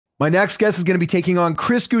My next guest is going to be taking on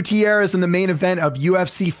Chris Gutierrez in the main event of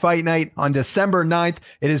UFC Fight Night on December 9th.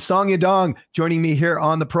 It is Song Yadong joining me here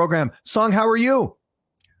on the program. Song, how are you?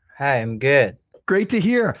 Hi, I'm good. Great to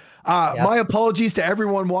hear. Yep. My apologies to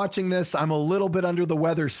everyone watching this. I'm a little bit under the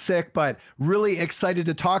weather, sick, but really excited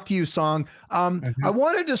to talk to you, Song. I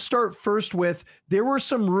wanted to start first with, there were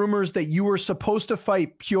some rumors that you were supposed to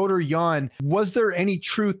fight Petr Yan. Was there any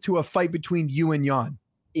truth to a fight between you and Yan?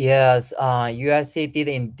 Yes, UFC did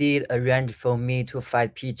indeed arrange for me to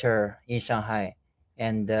fight Peter in Shanghai,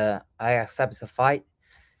 and I accept the fight.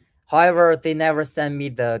 However, they never sent me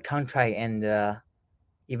the contract, and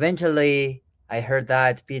eventually I heard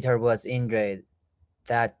that Peter was injured.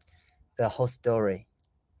 That the whole story.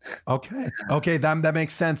 Okay, that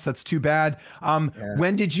makes sense. That's too bad.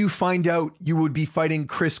 When did you find out you would be fighting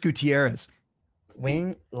Chris Gutierrez?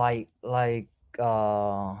 When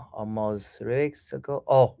almost 3 weeks ago.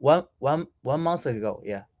 Oh, one month ago.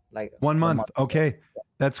 Yeah, like 1 month. Okay,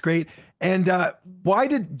 that's great. And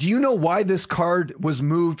do you know why this card was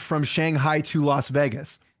moved from Shanghai to Las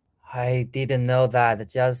Vegas? I didn't know that.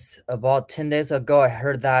 Just about 10 days ago, I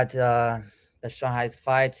heard that the Shanghai's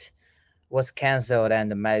fight was canceled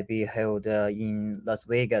and might be held in Las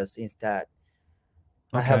Vegas instead.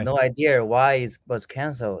 I have no idea why it was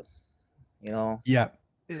canceled. You know? Yeah.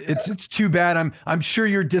 It's too bad. I'm sure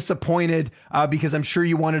you're disappointed because I'm sure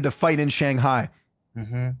you wanted to fight in Shanghai.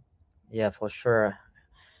 Yeah, for sure.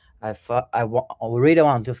 I really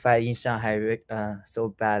want to fight in Shanghai so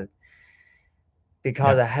bad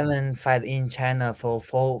because I haven't fought in China for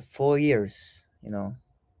 4 years. You know.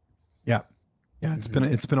 Yeah, it's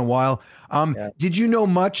been a while. Did you know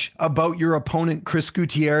much about your opponent Chris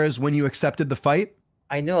Gutierrez when you accepted the fight?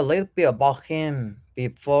 I know a little bit about him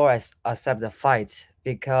before I accept the fight,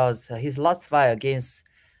 because his last fight against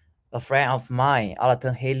a friend of mine,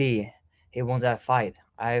 Alton Haley, he won that fight.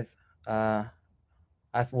 I've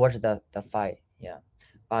watched the fight,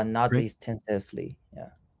 but not extensively. Yeah.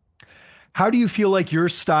 How do you feel like your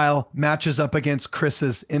style matches up against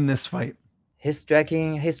Chris's in this fight? His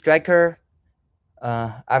striker,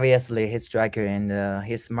 obviously his striker, and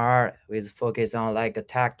he's smart with focus on like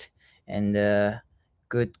attack and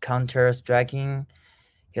good counter striking.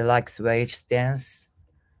 He likes switch stance.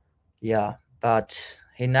 Yeah, but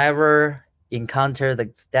he never encountered the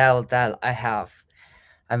style that I have.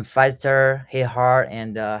 I'm faster, hit hard,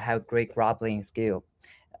 and have great grappling skill.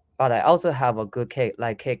 But I also have a good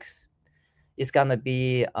kicks. It's gonna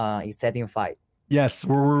be an exciting fight. Yes,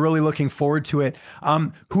 we're really looking forward to it.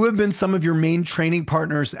 Who have been some of your main training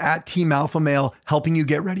partners at Team Alpha Male helping you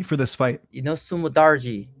get ready for this fight? You know Sumo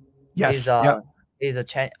Darji. Yes. He's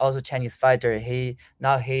also Chinese fighter. He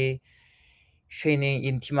training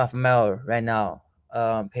in Team Alpha Male right now.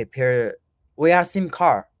 We are same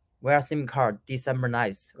car. December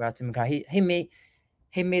 9th. We are same car. He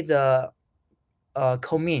made the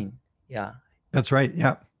Komin. Yeah. That's right.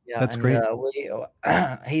 Yeah. That's great.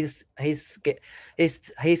 His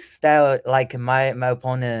style like my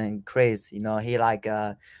opponent Chris. You know, he like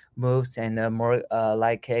moves and more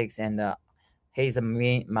like kicks, and he's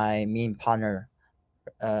my main partner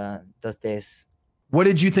those days. What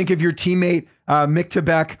did you think of your teammate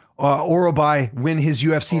Myktybek Orolbai win his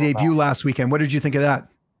UFC debut last weekend? What did you think of that?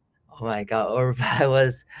 Oh my God,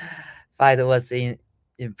 Orolbai fight was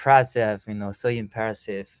impressive. You know, so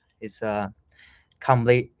impressive. It's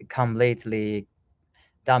completely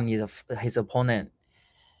dominated his opponent,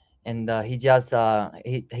 and he just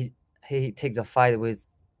he takes the fight with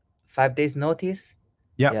 5 days notice.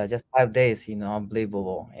 Yeah, just 5 days. You know,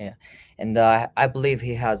 unbelievable. Yeah, and I believe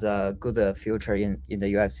he has a good future in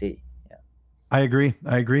the UFC. Yeah, I agree.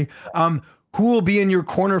 Who will be in your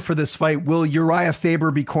corner for this fight? Will Uriah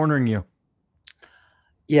Faber be cornering you?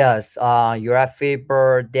 Yes, Uriah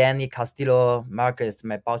Faber, Danny Castillo, Marcus,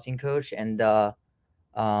 my boxing coach, and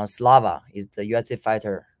Slava is the UFC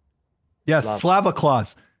fighter. Yes, Slava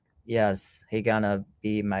Claus. Yes, he gonna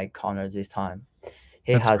be my corner this time.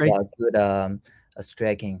 He has a good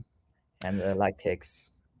striking and light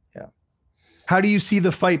kicks. Yeah. How do you see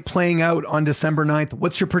the fight playing out on December 9th?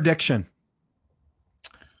 What's your prediction?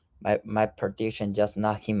 My prediction, just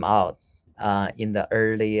knock him out in the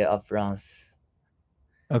early of rounds.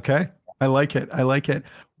 Okay, I like it.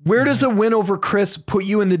 Where does a win over Chris put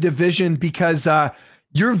you in the division? Because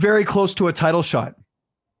you're very close to a title shot.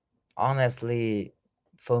 Honestly,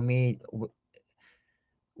 for me,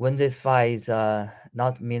 when this fight is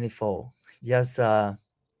not meaningful, just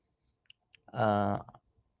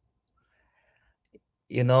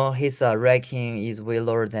you know, his ranking is way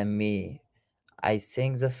lower than me. I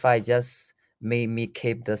think the fight just made me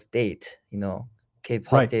keep the state, you know, keep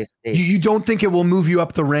positive state. You don't think it will move you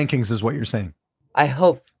up the rankings, is what you're saying? I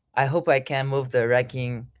hope I can move the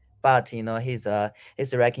ranking, but you know his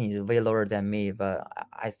ranking is way lower than me. But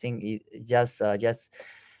I think it just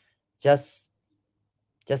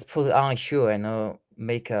put on a shoe and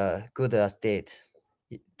make a good state.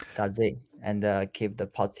 That's it, and keep the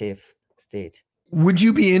positive state. Would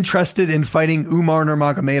you be interested in fighting Umar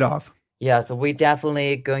Nurmagomedov? Yeah, so we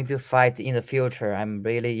definitely going to fight in the future. I'm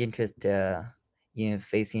really interested in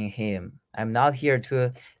facing him. I'm not here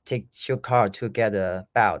to take short card to get a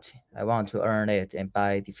bout. I want to earn it, and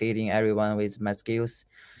by defeating everyone with my skills,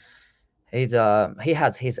 he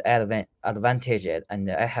has his advantage,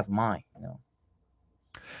 and I have mine.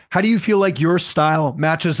 How do you feel like your style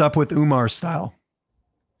matches up with Umar's style?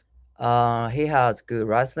 He has good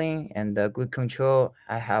wrestling and good control.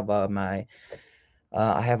 I have I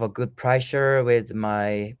have a good pressure with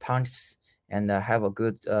my punches, and I have a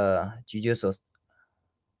good jiu-jitsu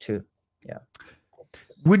too. Yeah.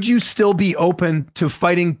 Would you still be open to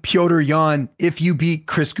fighting Petr Yan if you beat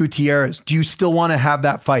Chris Gutierrez? Do you still want to have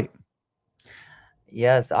that fight?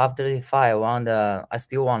 Yes, after this fight, I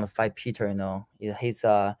still want to fight Peter. He's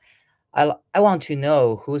I want to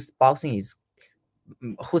know who's boxing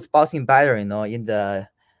better. In the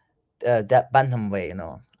that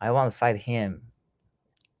bantamweight. I want to fight him.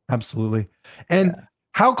 Absolutely. And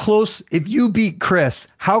how close, if you beat Chris,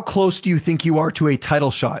 how close do you think you are to a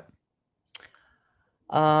title shot?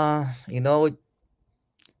 I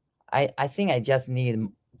think I just need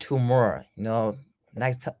 2 more.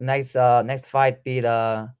 Next fight beat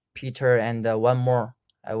Peter, and 1 more,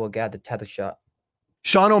 I will get the title shot.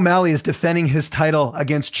 Sean O'Malley is defending his title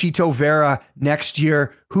against Chito Vera next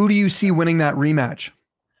year. Who do you see winning that rematch?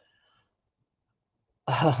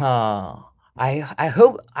 I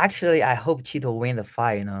hope Chito win the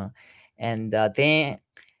fight, and then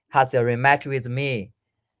has a rematch with me.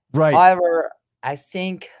 Right. However, I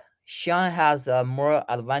think Sean has a more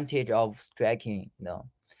advantage of striking.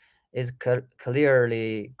 It's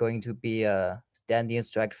clearly going to be a standing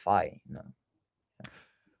strike fight.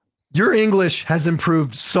 Your English has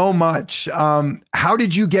improved so much. How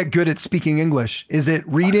did you get good at speaking English? Is it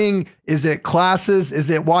reading? Is it classes? Is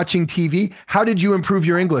it watching TV? How did you improve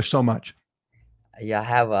your English so much? Yeah, I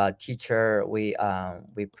have a teacher. We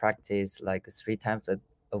practice like 3 times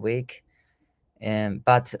a week,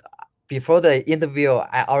 but before the interview,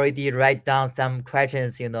 I already write down some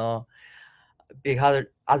questions. Because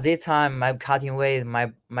at this time I'm cutting weight,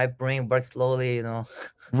 my brain works slowly.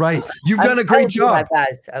 Right. You've done a great job.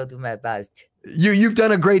 I'll do my best. You've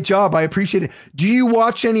done a great job. I appreciate it. Do you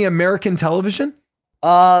watch any American television?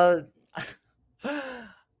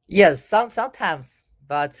 Yes, sometimes.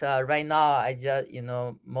 But right now, I just,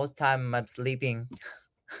 most time I'm sleeping.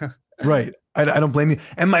 Right. I don't blame you.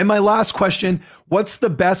 And my last question, what's the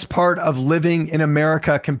best part of living in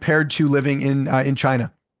America compared to living in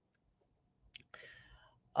China?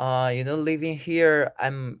 Living here,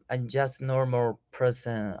 I'm just normal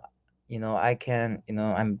person. I can,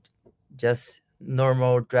 I'm just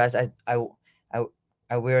normal dress. I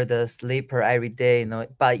wear the slipper every day,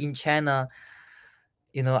 But in China,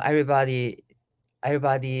 everybody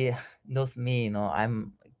knows me.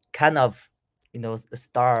 I'm kind of, a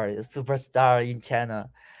superstar in China.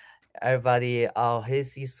 Everybody, oh,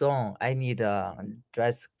 here's his song. I need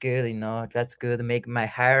dress good, dress good, make my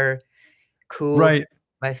hair cool, right,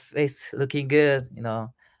 my face looking good.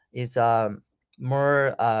 It's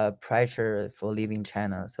more pressure for living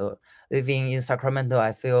China. So living in Sacramento,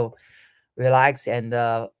 I feel relaxed and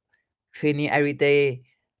training every day.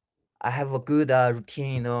 I have a good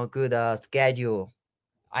routine, good schedule.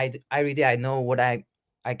 Every day I know what I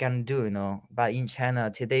can do, But in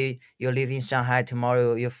China today, you live in Shanghai.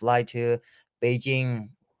 Tomorrow you fly to Beijing.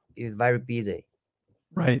 It's very busy.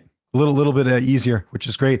 Right. A little bit easier, which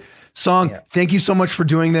is great. Song, thank you so much for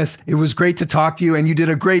doing this. It was great to talk to you, and you did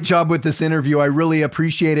a great job with this interview. I really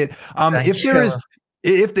appreciate it.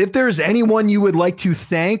 If there's anyone you would like to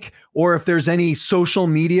thank, or if there's any social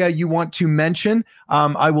media you want to mention,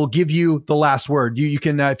 I will give you the last word. You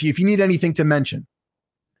can if you need anything to mention.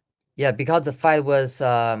 Yeah, because the fight was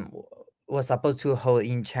supposed to hold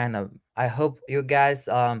in China. I hope you guys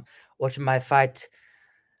watch my fight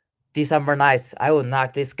December 9th. I will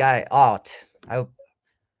knock this guy out.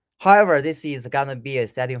 However, this is gonna be a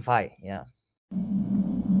setting fight. Yeah.